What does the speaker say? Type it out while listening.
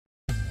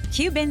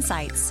theCUBE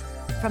Insights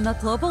from the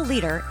global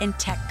leader in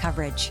tech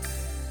coverage.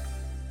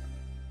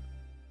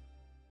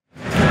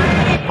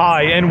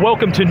 Hi, and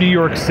welcome to New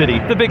York City,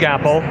 the Big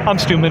Apple. I'm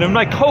Stu Minnan.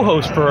 My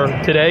co-host for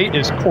today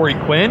is Corey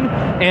Quinn,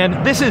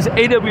 and this is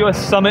AWS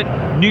Summit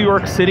New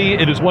York City.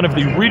 It is one of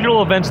the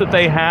regional events that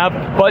they have,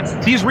 but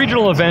these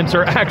regional events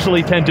are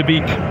actually tend to be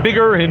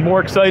bigger and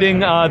more exciting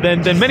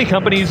than many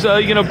companies,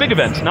 big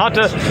events. Not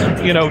to,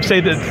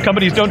 say that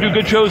companies don't do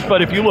good shows,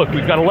 but if you look,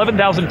 we've got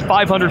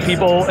 11,500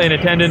 people in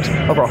attendance,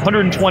 over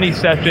 120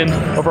 sessions,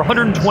 over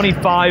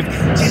 125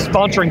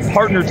 sponsoring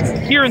partners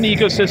here in the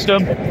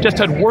ecosystem. Just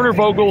had Werner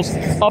Vogel's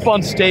up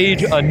on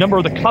stage, a number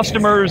of the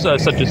customers,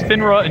 such as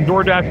FINRA and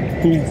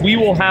DoorDash, who we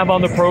will have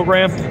on the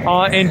program,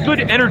 and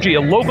good energy,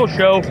 a local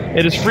show.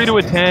 It is free to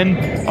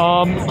attend.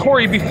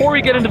 Corey, before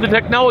we get into the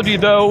technology,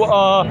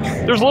 though,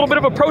 there's a little bit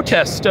of a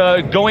protest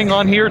going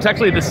on here. It's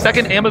actually the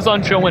second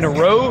Amazon show in a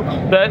row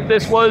that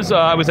this was.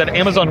 I was at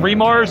Amazon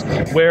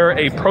Remars, where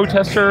a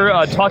protester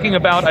talking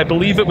about, I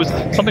believe it was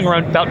something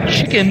around about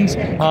chickens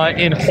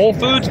in Whole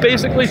Foods,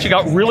 basically. She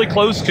got really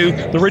close to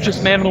the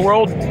richest man in the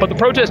world. But the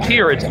protest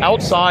here, it's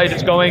outside,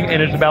 it's going,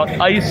 and it's about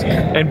ICE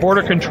and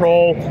border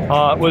control.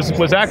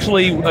 Was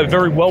actually a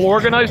very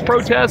well-organized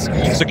protest.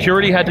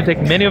 Security had to take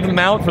many of them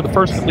out for the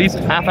first at least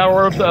half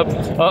hour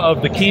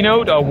of the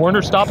keynote.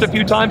 Werner stopped a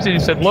few times and he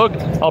said, look,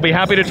 I'll be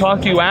happy to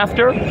talk to you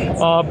after,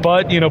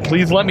 but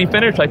please let me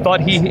finish. I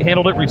thought he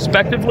handled it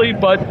respectively,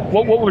 but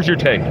what was your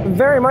take?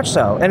 Very much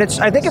so, and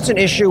I think it's an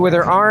issue where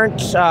there aren't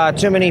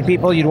too many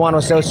people you'd want to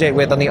associate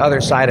with on the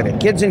other side of it.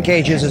 Kids in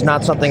cages is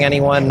not something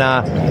anyone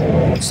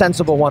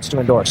sensible wants to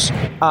endorse.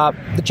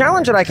 The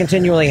challenge that I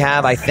continually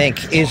have, I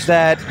think, is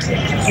that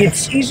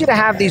it's easy to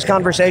have these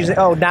conversations,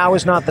 oh, now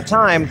is not the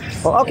time.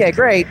 Well, okay,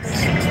 great.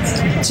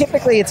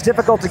 Typically, it's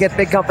difficult to get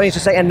big companies to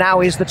say, and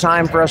now is the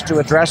time for us to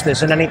address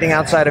this, and anything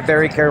outside of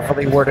very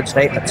carefully worded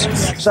statements.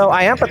 So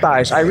I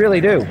empathize, I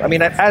really do. I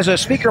mean, as a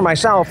speaker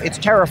myself, it's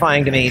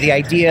terrifying to me, the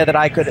idea that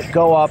I could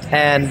go up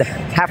and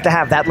have to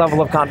have that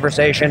level of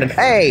conversation and,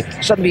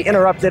 suddenly be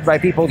interrupted by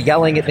people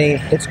yelling at me.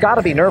 It's got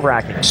to be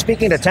nerve-wracking.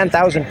 Speaking to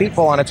 10,000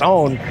 people on its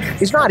own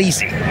is not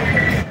easy.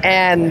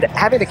 And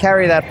having to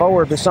carry that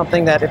forward with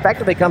something that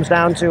effectively comes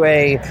down to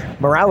a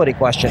morality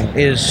question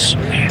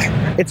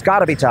it's got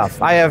to be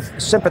tough. I have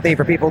sympathy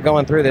for people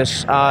going through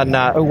this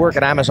who work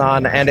at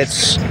Amazon, and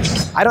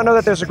I don't know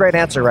that there's a great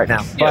answer right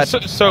now. But yeah,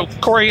 so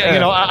Corey,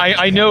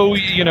 I know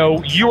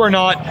you are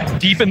not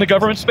deep in the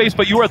government space,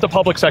 but you were at the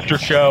public sector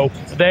show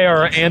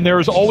there, and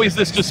there's always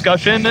this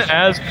discussion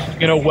as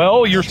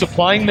you're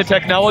supplying the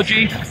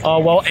technology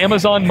while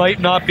Amazon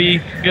might not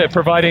be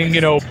providing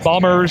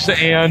bombers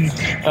and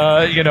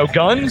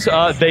guns.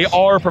 They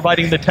are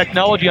providing the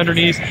technology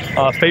underneath.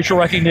 Facial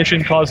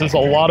recognition causes a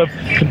lot of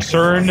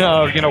concern.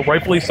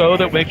 Rightfully so,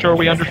 that make sure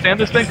we understand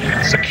this thing.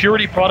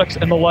 Security products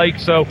and the like.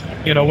 So,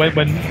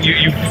 when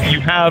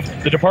you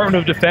have the Department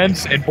of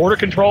Defense and Border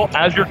Control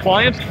as your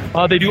clients,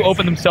 they do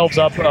open themselves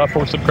up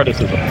for some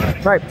criticism.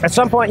 Right. At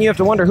some point, you have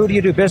to wonder who do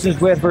you do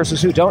business with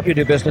versus who don't you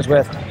do business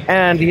with.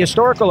 And the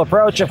historical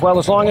approach of, well,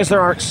 as long as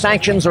there aren't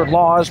sanctions or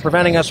laws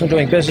preventing us from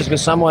doing business with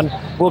someone,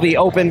 we'll be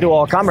open to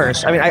all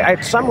comers. I mean,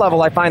 at some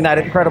level, I find that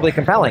incredibly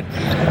compelling.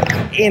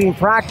 In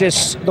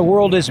practice, the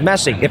world is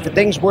messy. If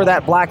things were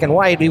that black and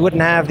white, we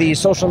wouldn't have these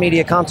social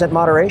media content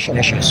moderation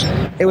issues.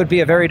 It would be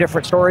a very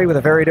different story with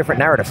a very different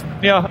narrative.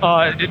 Yeah,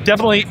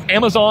 definitely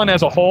Amazon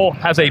as a whole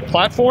has a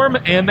platform,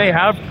 and they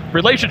have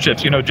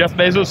relationships. Jeff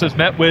Bezos has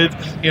met with,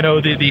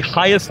 the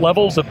highest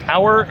levels of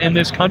power in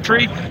this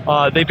country.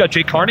 They've got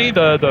Jay Carney,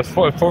 was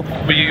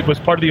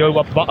part of the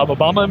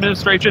Obama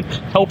administration,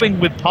 helping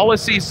with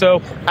policy.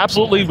 So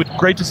absolutely,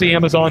 great to see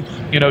Amazon,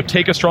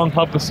 take a strong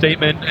public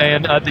statement,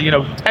 and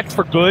tech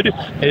for good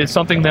is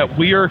something that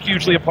we are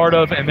hugely a part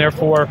of, and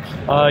therefore,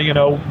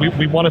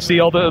 we want to see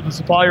all the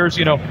suppliers,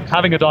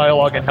 having a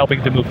dialogue and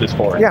helping to move this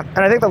forward. Yeah, and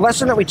I think the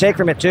lesson that we take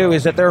from it too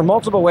is that there are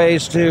multiple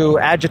ways to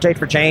agitate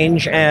for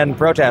change and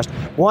protest.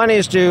 One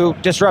is to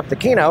disrupt the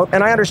keynote,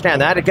 and I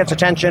understand that. It gets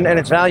attention and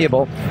it's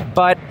valuable,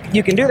 but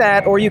you can do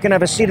that, or you can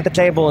have a seat at the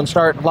table and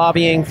start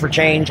lobbying for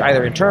change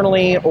either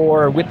internally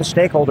or with the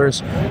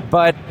stakeholders.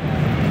 But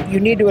you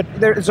need to,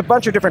 there's a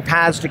bunch of different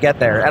paths to get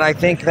there. And I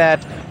think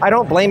that I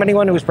don't blame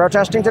anyone who was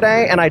protesting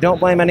today, and I don't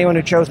blame anyone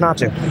who chose not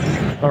to.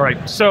 All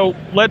right, so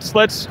let's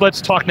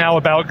talk now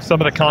about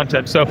some of the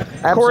content. So,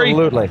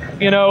 absolutely,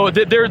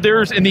 Corey,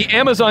 there's in the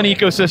Amazon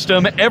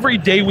ecosystem, every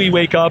day we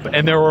wake up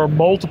and there are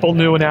multiple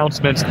new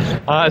announcements.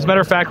 As a matter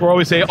of fact, we're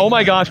always saying, oh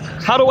my gosh,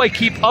 how do I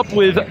keep up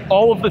with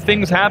all of the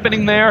things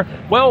happening there?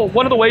 Well,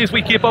 one of the ways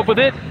we keep up with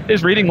it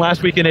is reading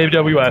Last Week in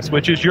AWS,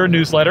 which is your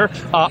newsletter.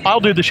 I'll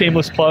do the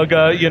shameless plug,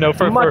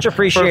 for much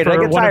appreciated. I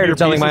get tired of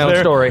telling my own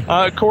story,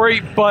 Corey.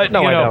 But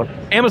no, I don't.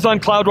 Amazon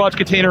CloudWatch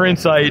Container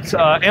Insights,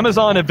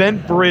 Amazon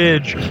Event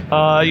Bridge,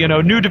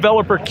 new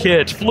developer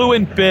kits,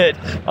 Fluent Bit,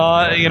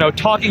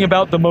 talking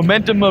about the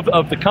momentum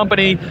of the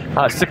company,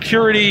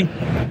 security.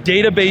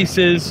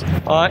 databases,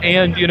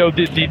 and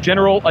the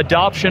general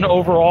adoption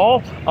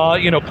overall.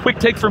 Quick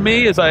take for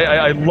me is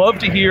I love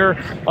to hear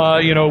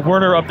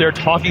Werner up there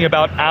talking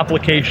about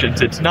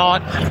applications. It's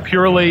not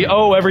purely,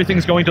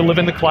 everything's going to live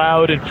in the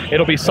cloud and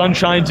it'll be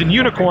sunshines and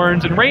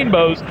unicorns and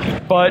rainbows,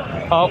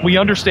 but we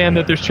understand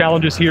that there's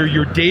challenges here.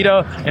 Your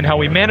data and how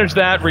we manage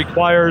that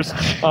requires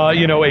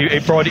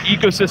a broad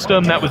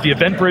ecosystem. That was the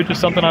event bridge, is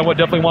something I would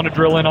definitely want to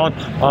drill in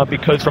on,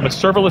 because from a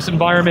serverless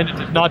environment,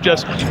 it's not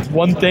just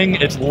one thing,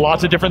 it's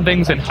lots of different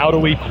things, and how do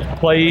we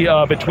play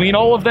between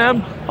all of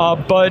them.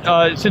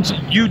 But since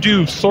you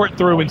do sort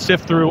through and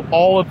sift through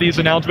all of these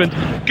announcements,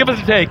 give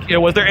us a take.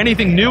 Was there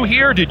anything new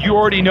here? Did you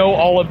already know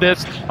all of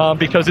this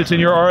because it's in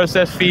your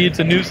RSS feeds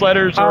and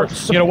newsletters,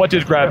 or what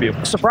did grab you?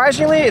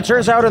 Surprisingly, it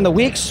turns out in the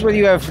weeks where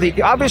you have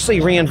obviously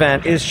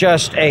reInvent is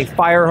just a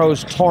fire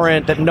hose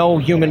torrent that no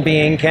human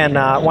being can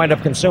wind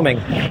up consuming.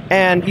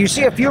 And you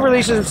see a few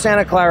releases in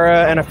Santa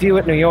Clara and a few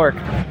at New York,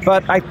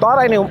 but I thought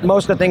I knew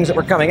most of the things that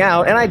were coming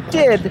out, and I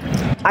did.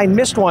 I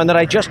missed one that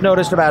I just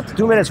noticed about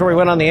 2 minutes before we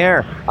went on the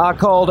air,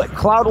 called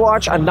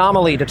CloudWatch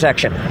Anomaly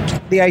Detection.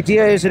 The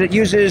idea is that it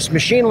uses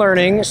machine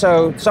learning,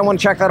 so someone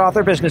check that off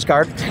their business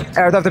card,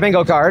 or the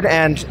bingo card,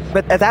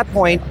 but at that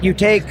point, you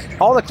take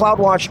all the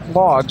CloudWatch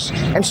logs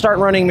and start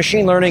running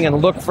machine learning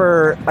and look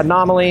for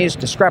anomalies,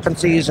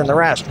 discrepancies, and the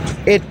rest.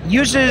 It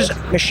uses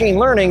machine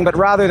learning, but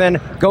rather than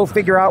go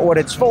figure out what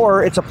it's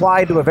for, it's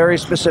applied to a very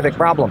specific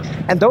problem.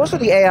 And those are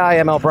the AI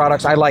ML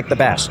products I like the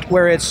best,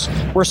 where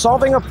we're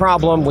solving a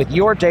problem with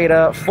your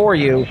data for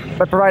you,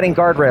 but providing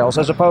guardrails,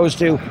 as opposed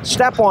to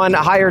step one,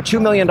 hire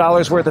 $2 million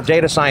worth of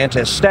data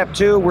scientists. Step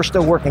two, we're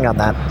still working on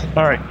that.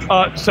 All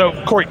right. So,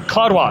 Corey,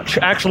 CloudWatch.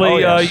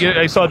 Actually,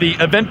 I saw the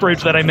event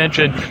bridge that I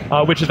mentioned,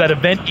 which is that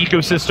event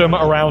ecosystem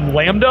around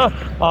Lambda.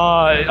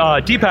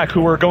 Deepak,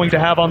 who we're going to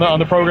have on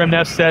the program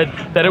next, said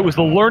that it was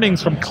the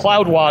learnings from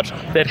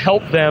CloudWatch that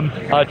helped them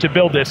to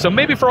build this. So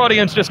maybe for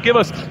audience, just give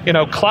us,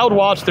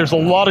 CloudWatch. There's a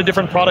lot of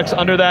different products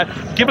under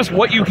that. Give us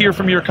what you hear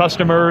from your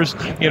customers,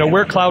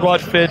 where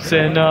CloudWatch fits,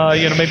 and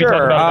maybe Sure.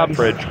 talk about event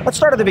bridge. Let's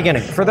start at the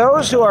beginning. For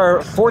those who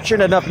are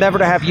fortunate enough never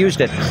to have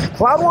used it,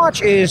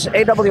 CloudWatch is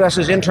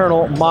AWS's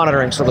internal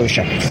monitoring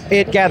solution.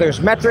 It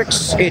gathers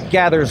metrics, it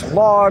gathers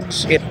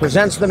logs, it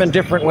presents them in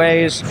different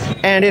ways,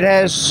 and it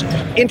has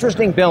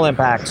interesting bill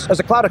impacts. As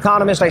a cloud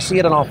economist, I see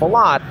it an awful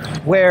lot,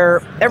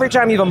 where every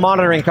time you have a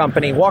monitoring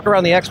company, walk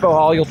around the expo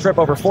hall, you'll trip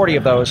over 40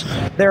 of those.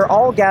 They're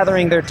all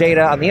gathering their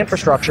data on the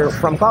infrastructure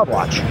from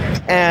CloudWatch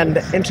and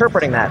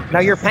interpreting that. Now,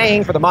 you're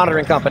paying for the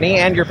monitoring company,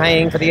 and you're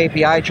paying for the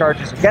API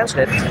charges against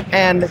it,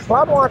 and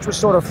CloudWatch was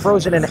sort of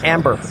frozen in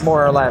amber,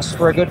 more or less,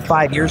 for a good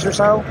 5 years or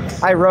so.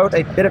 I wrote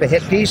a bit of a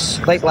hit piece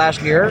late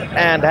last year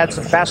and had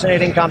some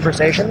fascinating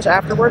conversations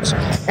afterwards,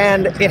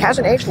 and it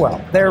hasn't aged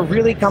well. They're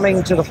really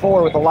coming to the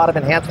fore with a lot of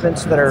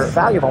enhancements that are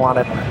valuable on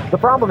it. The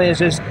problem is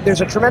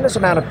there's a tremendous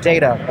amount of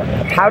data.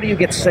 How do you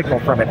get signal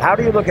from it? How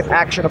do you look at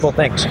actionable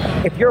things?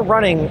 If you're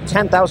running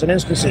 10,000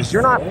 instances,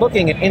 you're not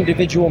looking at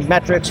individual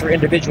metrics for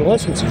individual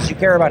instances. You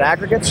care about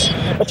aggregates,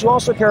 but you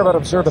also care about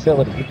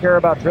observability. You care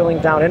about drilling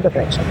down into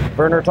things.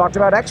 Werner talked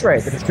about X-Ray,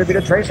 the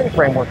distributed tracing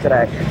framework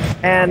today.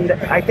 And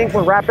I think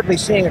we're rapidly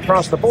seeing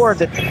across the board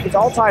that it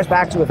all ties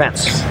back to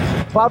events.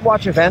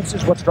 CloudWatch events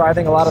is what's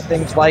driving a lot of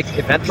things like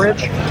Event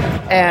Bridge,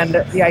 and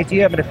the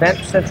idea of an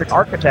event-centric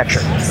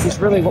architecture is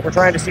really what we're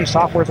trying to see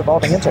software is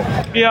evolving into.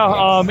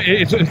 Yeah,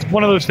 it's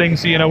one of those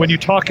things, when you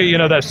talk, that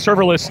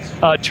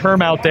serverless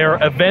term out there,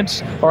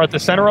 events are at the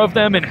center of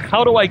them, and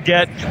how do I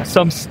get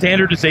some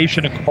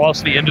standardization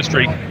across the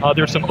industry?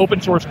 There's some open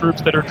source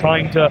groups that are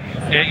trying to,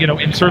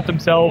 insert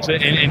themselves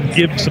and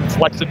give some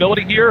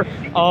flexibility here.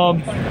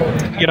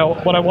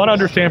 What I want to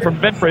understand from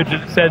Event Bridge is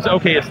it says,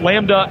 okay, it's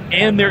Lambda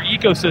and their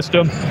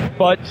ecosystem,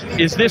 but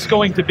is this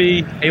going to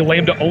be a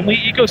Lambda-only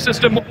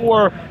ecosystem,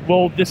 or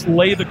will this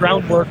lay the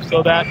groundwork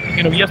so that,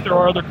 yes, there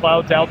are other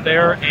clouds out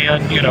there,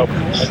 and,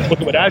 look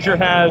at what Azure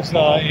has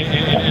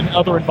in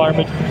other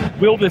environments.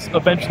 Will this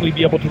eventually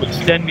be able to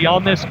extend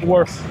beyond this,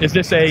 or is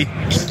this a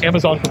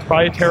Amazon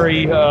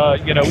proprietary,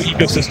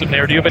 ecosystem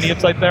there? Do you have any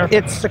insight there?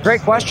 It's a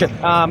great question.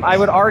 I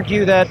would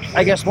argue that,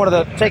 I guess,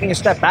 taking a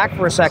step back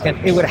for a second,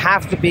 it would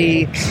have to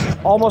be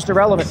almost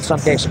irrelevant in some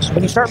cases.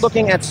 When you start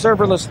looking at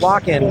serverless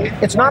lock-in,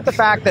 it's not the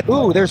fact that,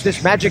 there's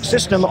this magic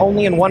system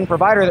only in one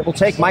provider that will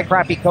take my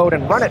crappy code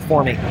and run it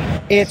for me.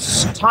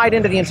 It's tied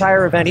into the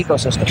entire event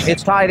ecosystem.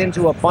 It's tied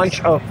into a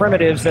bunch of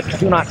primitives that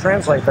do not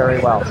translate very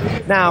well.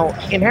 Now,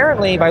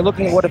 inherently, by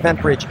looking at what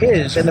Event Bridge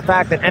is and the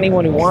fact that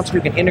anyone who wants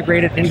to can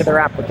integrate it into their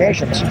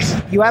applications,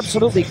 you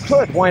absolutely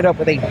could wind up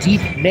with a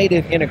deep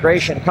native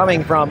integration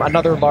coming from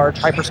another large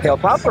hyperscale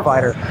cloud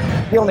provider.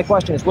 The only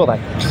question is, will they?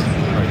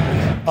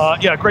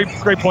 Yeah, great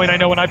point. I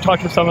know when I've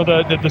talked to some of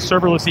the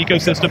serverless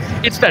ecosystem,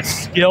 it's that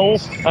skill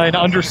and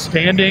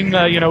understanding,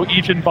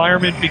 each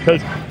environment,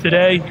 because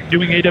today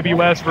doing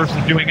AWS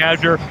versus doing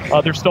Azure,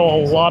 there's still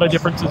a lot of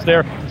differences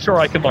there. Sure,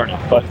 I can learn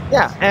it, but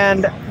yeah.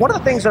 And one of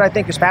the things that I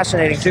think is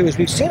fascinating too is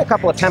we've seen a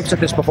couple attempts at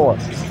this before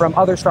from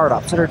other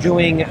startups that are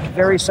doing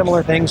very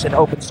similar things in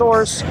open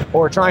source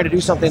or trying to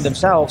do something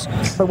themselves.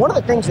 But one of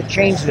the things that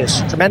changed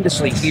this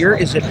tremendously here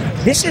is that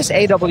this is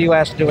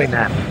AWS doing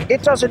that.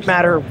 It doesn't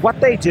matter what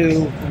they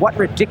do, what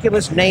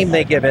ridiculous name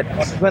they give it.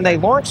 When they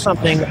launch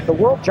something, the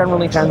world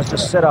generally tends to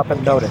sit up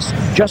and notice,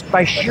 just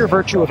by sheer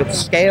virtue of its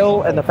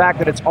scale and the fact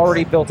that it's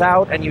already built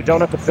out and you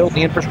don't have to build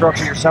the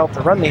infrastructure yourself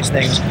to run these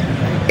things.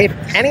 If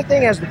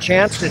anything has the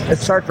chance to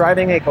start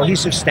driving a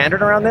cohesive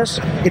standard around this,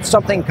 it's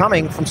something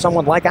coming from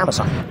someone like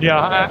Amazon. Yeah,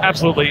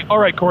 absolutely. All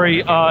right,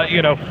 Corey,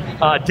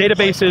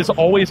 database is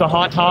always a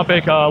hot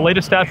topic.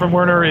 Latest stat from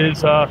Werner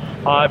is,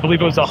 I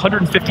believe it was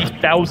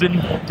 150,000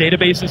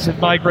 databases have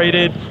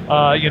migrated.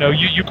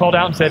 You called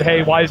out and said,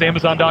 hey, why is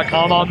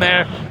Amazon.com on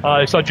there?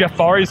 I saw Jeff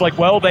Barry's like,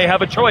 well, they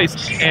have a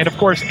choice. And of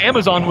course,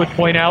 Amazon would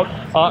point out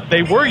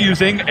they were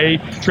using a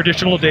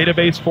traditional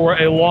database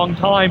for a long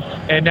time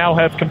and now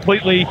have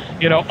completely,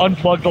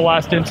 unplugged the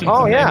last instance.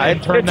 Oh, yeah. And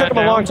it took them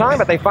a long time,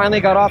 but they finally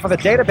got off of a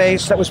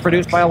database that was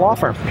produced by a law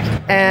firm.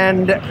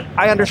 And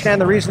I understand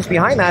the reasons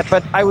behind that,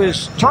 but I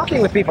was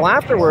talking with people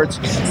afterwards.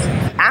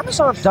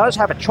 Amazon does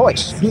have a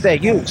choice who they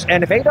use.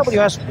 And if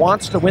AWS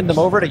wants to win them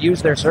over to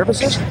use their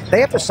services, they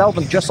have to sell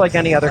them just like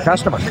any other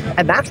customer.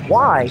 And that's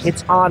why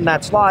it's on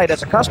that slide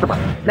as a customer.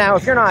 Now,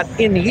 if you're not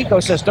in the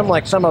ecosystem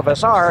like some of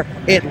us are,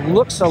 it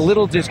looks a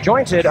little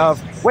disjointed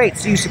of, wait,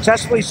 so you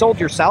successfully sold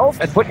yourself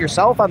and put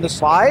yourself on the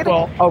slide?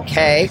 Well,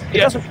 okay. It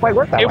doesn't quite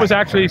work that way. It was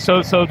actually,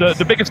 so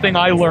the biggest thing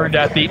I learned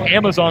at the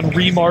Amazon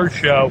Remars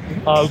show,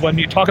 when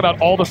you talk about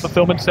all the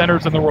fulfillment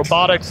centers and the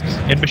robotics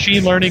and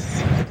machine learning,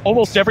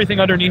 almost everything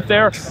underneath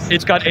there,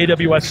 it's got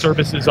AWS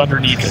services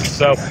underneath it.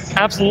 So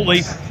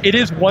absolutely, it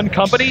is one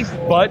company,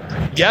 but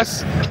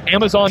yes,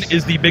 Amazon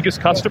is the biggest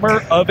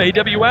customer of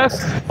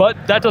AWS, but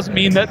that doesn't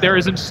mean that there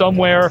isn't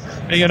somewhere,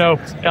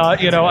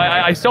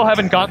 I still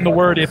haven't gotten the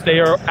word if they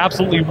are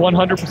absolutely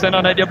 100%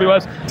 on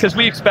AWS, because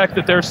we expect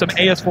that there's some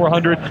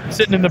AS400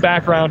 sitting in the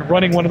background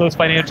running one of those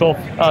financial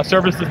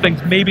services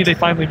things. Maybe they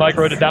finally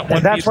migrated that one.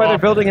 And that's why they're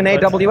building an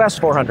AWS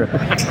 400.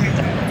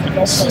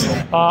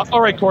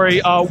 All right, Corey,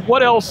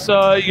 what else,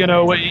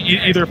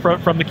 either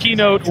from the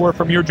keynote or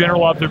from your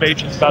general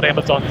observations about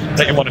Amazon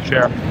that you want to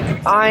share?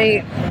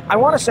 I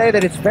want to say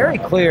that it's very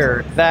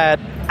clear that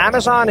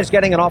Amazon is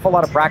getting an awful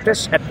lot of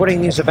practice at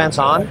putting these events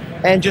on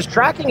and just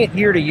tracking it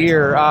year to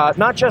year,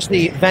 not just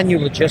the venue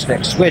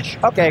logistics, which,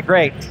 okay,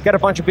 great, get a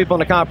bunch of people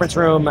in a conference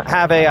room,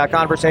 have a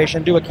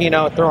conversation, do a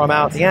keynote, throw them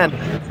out at the end.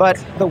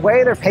 But the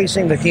way they're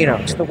pacing the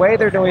keynotes, the way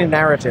they're doing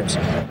narratives,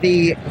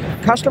 the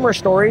customer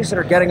stories that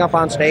are getting up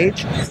on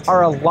stage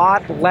are a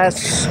lot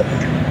less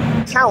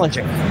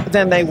challenging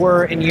than they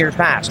were in years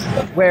past,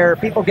 where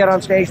people get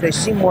on stage, they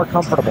seem more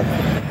comfortable.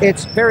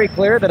 It's very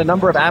clear that a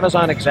number of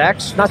Amazon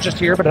execs, not just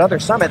here, but at other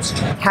summits,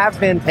 have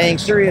been paying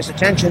serious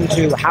attention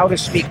to how to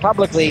speak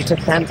publicly to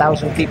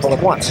 10,000 people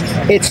at once.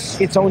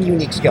 It's its own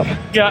unique skill.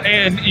 Yeah,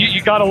 and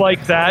you gotta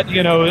like that,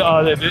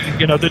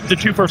 the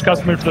two first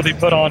customers that they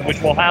put on,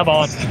 which we'll have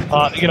on,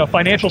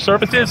 financial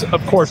services,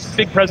 of course,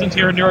 big presence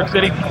here in New York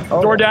City.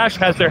 Oh, DoorDash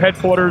has their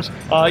headquarters,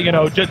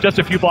 just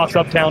a few blocks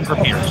uptown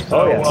from here.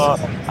 So,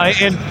 yes.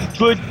 And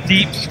good,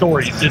 deep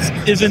stories. This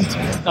isn't,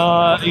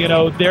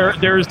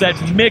 there's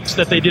that mix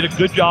that they did a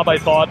good job, I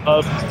thought,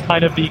 of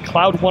kind of the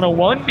Cloud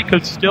 101,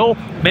 because still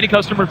many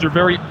customers are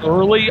very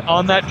early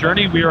on that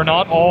journey. We are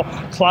not all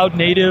cloud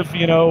native,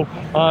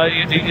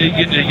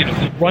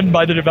 run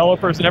by the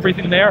developers and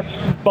everything there,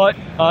 but,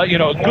 a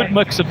good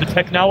mix of the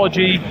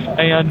technology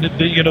and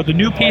the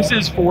new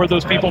pieces for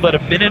those people that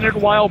have been in it a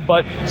while,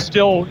 but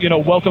still,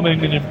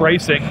 welcoming and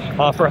embracing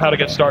for how to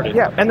get started.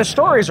 Yeah, and the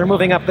stories are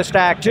moving up the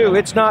stack too.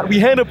 It's not, we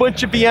had a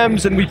bunch of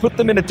VMs and we put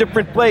them in a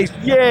different place,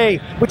 yay,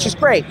 which is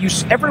great.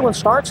 Everyone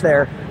starts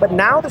there, but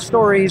now the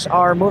stories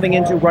are moving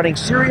into running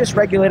serious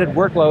regulated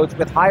workloads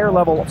with higher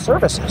level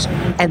services.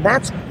 And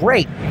that's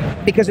great,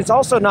 because it's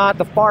also not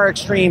the far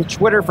extreme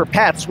Twitter for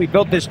pets. We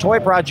built this toy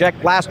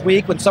project last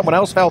week when someone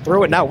else fell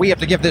through and now we have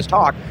to give this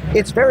talk.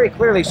 It's very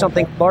clearly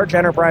something large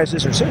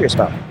enterprises are serious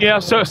about. Yeah,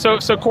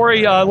 so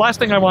Corey, last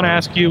thing I want to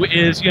ask you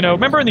is,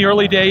 remember in the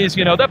early days,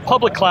 that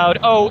public cloud,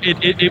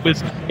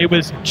 it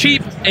was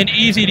cheap and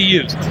easy to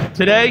use.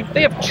 Today,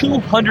 they have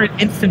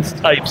 200 instance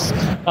types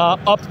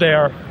up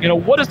there.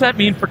 What does that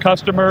mean for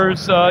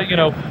customers?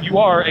 You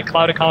are a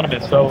cloud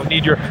economist, so I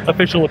need your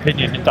official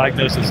opinion and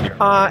diagnosis here.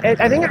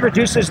 I think it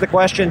reduces the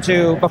question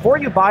to, before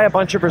you buy a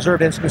bunch of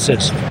reserved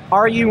instances,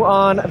 are you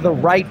on the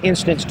right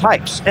instance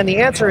types? And the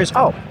answer is,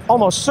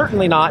 almost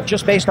certainly not,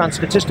 just based on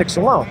statistics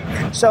alone.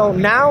 So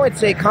now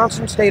it's a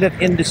constant state of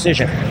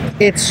indecision.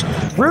 It's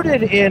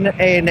rooted in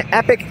an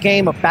epic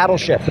game of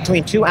battleship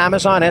between two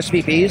Amazon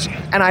SVPs,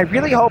 and I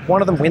really hope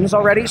one of them wins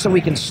already so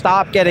we can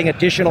stop getting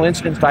additional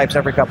instance types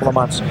every couple of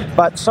months.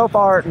 But so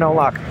far, no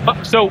luck.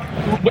 So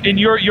in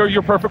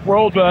your perfect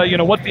world,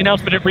 what's the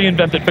announcement at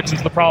reInvent that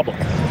fixes the problem?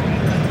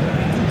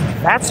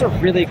 That's a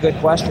really good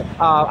question.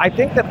 I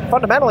think that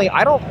fundamentally,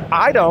 I don't,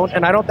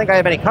 and I don't think I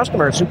have any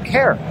customers who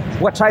care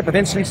what type of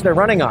instance they're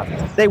running on.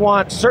 They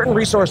want certain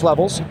resource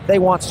levels, they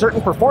want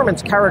certain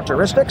performance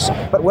characteristics,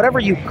 but whatever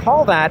you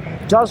call that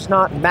does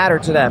not matter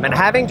to them. And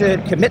having to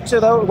commit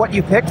to what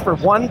you picked for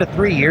 1 to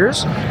 3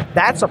 years,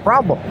 that's a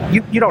problem.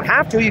 You don't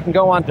have to, you can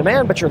go on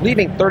demand, but you're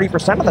leaving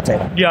 30% of the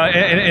table. Yeah,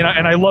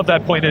 and I love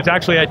that point. It's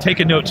actually, I take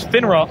notes,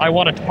 FINRA, I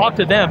want to talk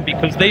to them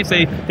because they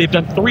say they've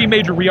done 3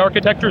 major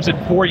re-architectures in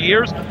 4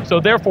 years. So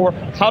therefore,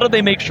 how do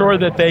they make sure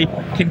that they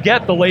can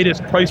get the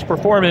latest price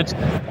performance,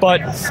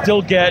 but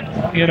still get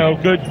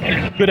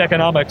good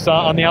economics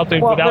on the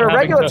outside? Well, without they're a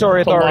having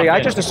regulatory to authority. lock I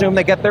in? just assume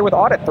they get there with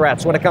audit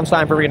threats when it comes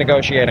time for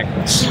renegotiating.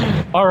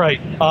 All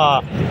right.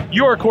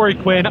 You are Corey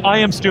Quinn. I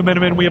am Stu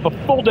Miniman. We have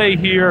a full day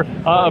here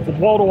of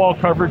wall-to-wall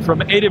coverage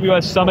from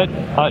AWS Summit,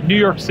 New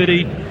York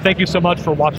City. Thank you so much for watching.